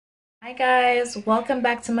Hi guys, welcome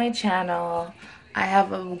back to my channel. I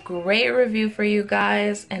have a great review for you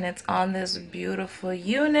guys and it's on this beautiful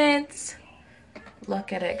unit.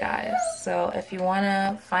 Look at it guys. So if you want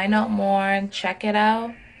to find out more and check it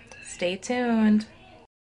out, stay tuned.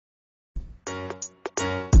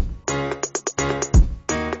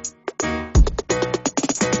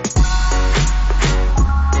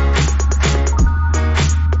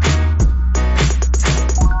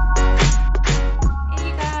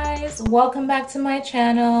 Welcome back to my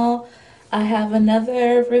channel. I have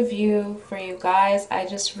another review for you guys. I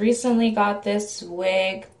just recently got this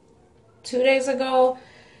wig 2 days ago,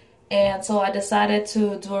 and so I decided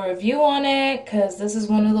to do a review on it because this is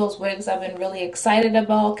one of those wigs I've been really excited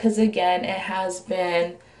about because again it has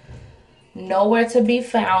been nowhere to be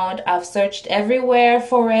found. I've searched everywhere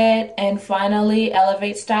for it and finally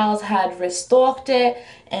Elevate Styles had restocked it,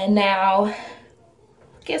 and now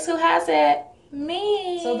guess who has it?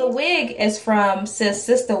 Me. So the wig is from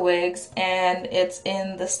Sista wigs and it's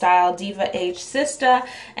in the style Diva-H Sista,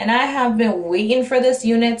 and I have been waiting for this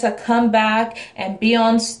unit to come back and be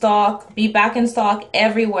back in stock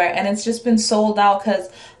everywhere, and it's just been sold out because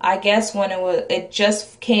I guess when it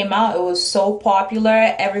just came out, it was so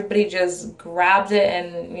popular, everybody just grabbed it,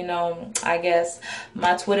 and you know, I guess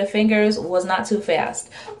my Twitter fingers was not too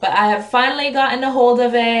fast, but I have finally gotten a hold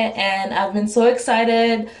of it and I've been so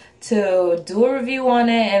excited to do a review on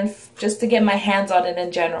it and just to get my hands on it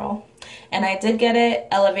in general. And I did get it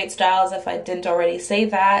Elevate Styles, if I didn't already say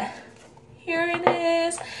that. Here it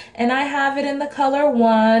is, and I have it in the color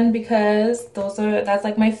 1 because that's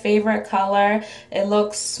like my favorite color. It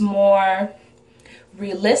looks more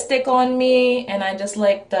realistic on me and I just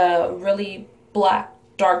like the really black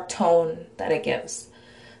dark tone that it gives.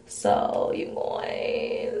 So you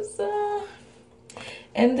guys,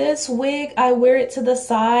 and this wig, I wear it to the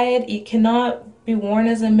side. It cannot be worn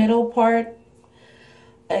as a middle part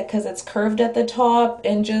because it's curved at the top.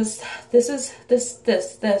 And just, this,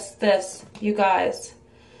 you guys.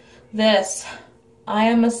 This. I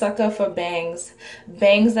am a sucker for bangs.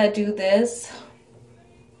 Bangs that do this.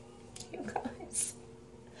 You guys.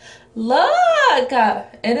 Look!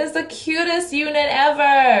 It is the cutest unit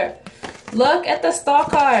ever. Look at the stock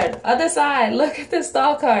card. Other side, look at the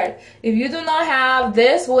stock card. If you do not have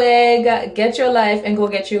this wig, get your life and go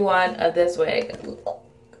get you one of this wig.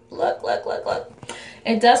 Look, look, look, look.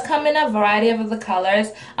 It does come in a variety of the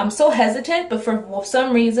colors. I'm so hesitant, but for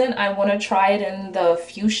some reason, I want to try it in the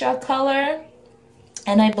fuchsia color.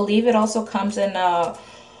 And I believe it also comes in a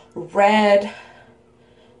red,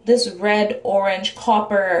 this red, orange,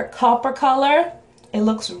 copper color. It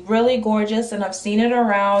looks really gorgeous and I've seen it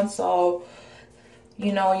around, so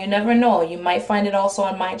you know, you never know. You might find it also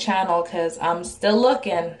on my channel because I'm still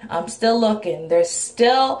looking. I'm still looking. They're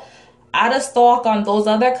still out of stock on those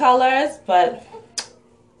other colors, but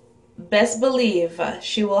best believe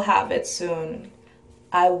she will have it soon.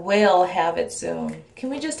 I will have it soon. Can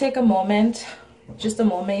we just take a moment, just a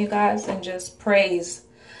moment, you guys, and just praise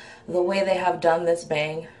the way they have done this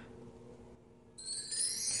bang?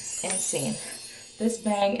 Insane. This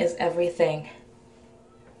bang is everything.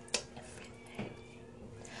 Everything.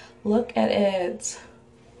 Look at it.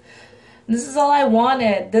 This is all I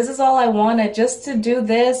wanted. This is all I wanted. Just to do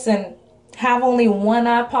this and have only one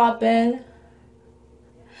eye pop in.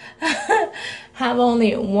 Have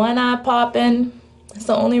only one eye pop in. It's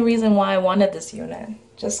the only reason why I wanted this unit.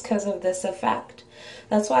 Just because of this effect.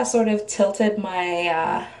 That's why I sort of tilted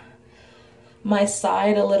my my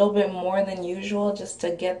side a little bit more than usual just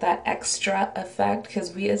to get that extra effect,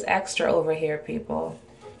 because we is extra over here, people.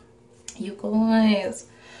 You guys,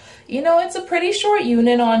 you know, it's a pretty short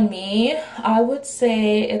unit on me. I would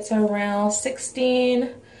say it's around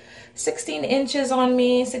 16 inches on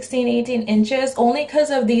me, 16, 18 inches, only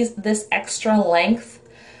because of this extra length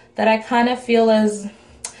that I kind of feel is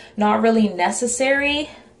not really necessary.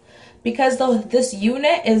 Because this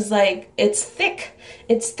unit is like, it's thick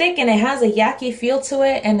and it has a yucky feel to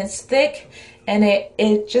it, and it's thick, and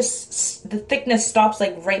it just, the thickness stops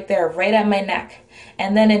like right there, right at my neck,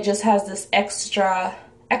 and then it just has this extra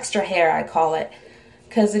hair, I call it,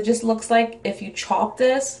 because it just looks like if you chop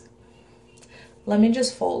this, let me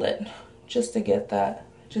just fold it just to get that,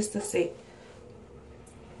 just to see,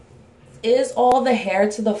 is all the hair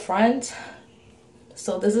to the front.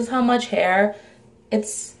 So this is how much hair.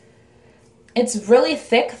 It's really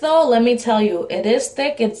thick though, let me tell you. It is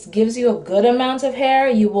thick. It gives you a good amount of hair.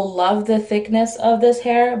 You will love the thickness of this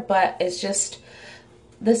hair, but it's just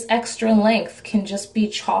this extra length can just be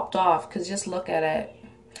chopped off, because just look at it.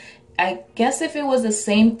 I guess if it was the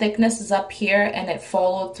same thickness as up here and it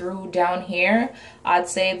followed through down here, I'd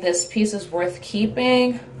say this piece is worth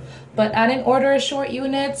keeping. but I didn't order a short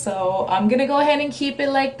unit, so I'm gonna go ahead and keep it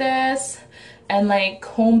like this and like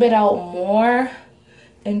comb it out more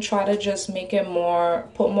and try to just make it more,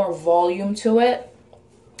 put more volume to it.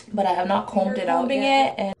 But I have not combed it out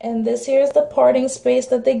yet. And this here is the parting space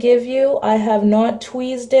that they give you. I have not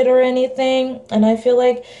tweezed it or anything, and I feel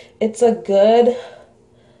like it's a good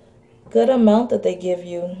amount that they give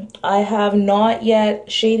you. I have not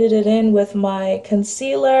yet shaded it in with my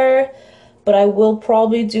concealer, but I will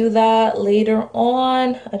probably do that later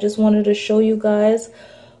on. I just wanted to show you guys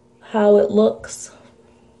how it looks.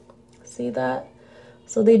 See that?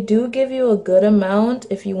 So they do give you a good amount.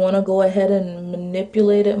 If you want to go ahead and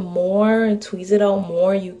manipulate it more and tweeze it out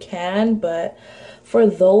more, you can. But for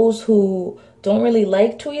those who don't really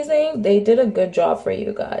like tweezing, they did a good job for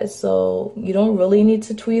you guys. So you don't really need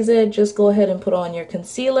to tweeze it. Just go ahead and put on your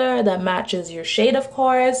concealer that matches your shade, of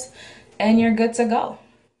course, and you're good to go.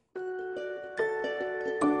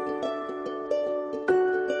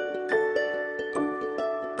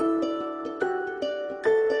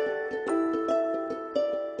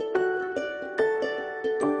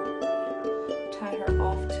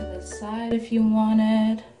 If you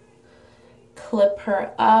wanted, clip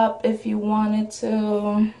her up if you wanted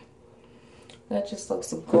to. That just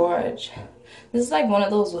looks gorgeous. This is like one of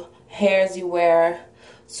those hairs you wear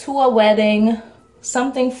to a wedding,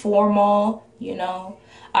 something formal, you know.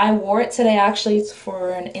 I wore it today actually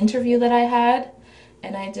for an interview that I had,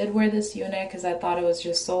 and I did wear this unit because I thought it was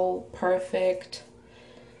just so perfect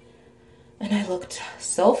and I looked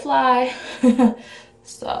so fly.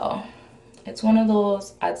 So it's one of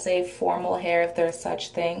those, I'd say, formal hair, if there's such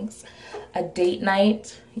things. A date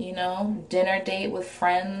night, you know, dinner date with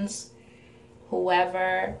friends,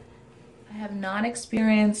 whoever. I have not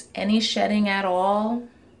experienced any shedding at all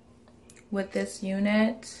with this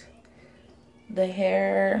unit. The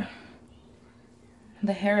hair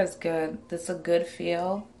is good. It's a good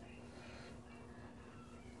feel.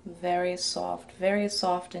 Very soft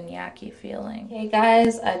and yucky feeling. Hey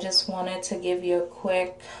guys, I just wanted to give you a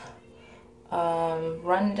quick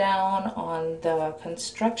rundown on the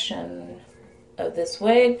construction of this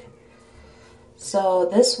wig. So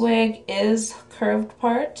this wig is curved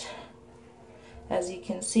part. As you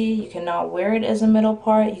can see, you cannot wear it as a middle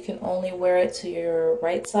part. You can only wear it to your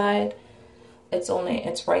right side. It's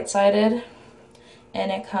right-sided,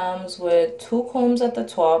 and it comes with 2 combs at the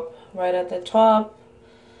top, right at the top,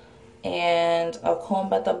 and a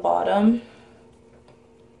comb at the bottom,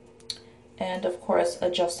 and of course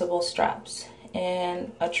adjustable straps.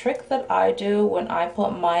 And a trick that I do when I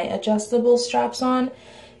put my adjustable straps on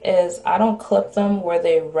is I don't clip them where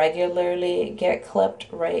they regularly get clipped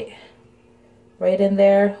right in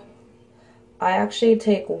there. I actually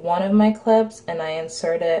take one of my clips and I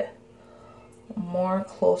insert it more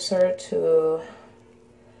closer to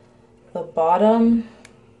the bottom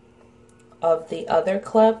of the other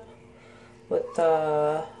clip with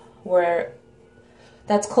the where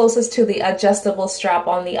that's closest to the adjustable strap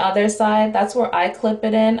on the other side. That's where I clip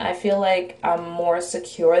it in. I feel like I'm more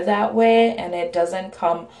secure that way, and it doesn't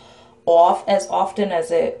come off as often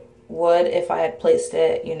as it would if I had placed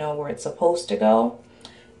it, you know, where it's supposed to go.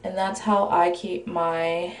 And that's how I keep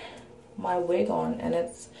my wig on, and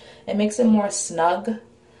it makes it more snug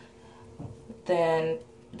than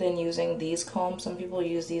using these combs. Some people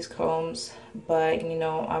use these combs, but you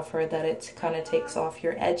know, I've heard that it kind of takes off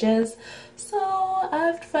your edges. So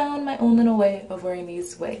I've found my own little way of wearing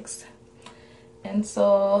these wigs. And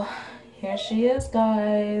so here she is,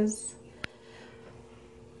 guys.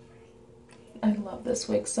 I love this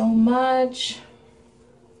wig so much.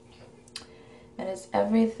 And it's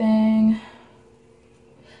everything.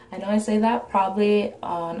 I know I say that probably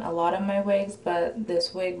on a lot of my wigs, but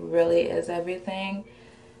this wig really is everything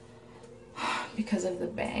because of the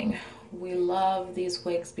bang. We love these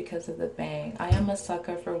wigs because of the bang. I am a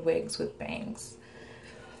sucker for wigs with bangs.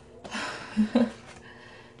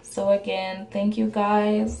 So again, thank you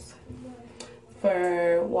guys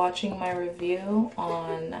for watching my review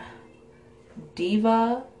on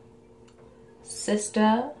Diva-H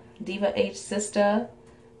Sista.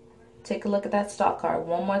 Take a look at that stock card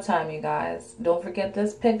one more time, you guys. Don't forget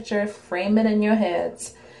this picture, frame it in your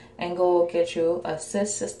heads, and go get you a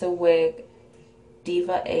Sista wig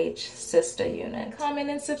Diva-H Sista unit. Comment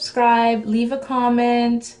and subscribe, leave a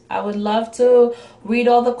comment. I would love to read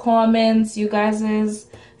all the comments, you guys'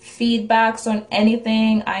 feedbacks on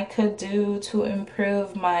anything I could do to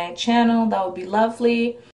improve my channel. That would be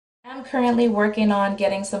lovely. I'm currently working on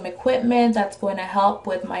getting some equipment that's going to help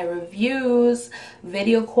with my reviews,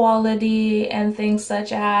 video quality, and things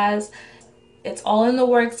such as. It's all in the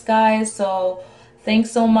works, guys, so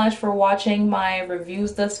Thanks so much for watching my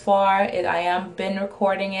reviews thus far. I am been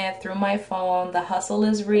recording it through my phone. The hustle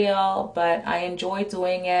is real, but I enjoy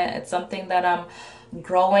doing it. It's something that I'm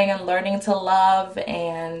growing and learning to love,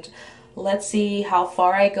 and let's see how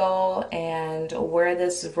far I go and where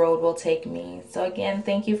this road will take me. So again,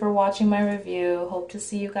 thank you for watching my review. Hope to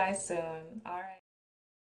see you guys soon. All right.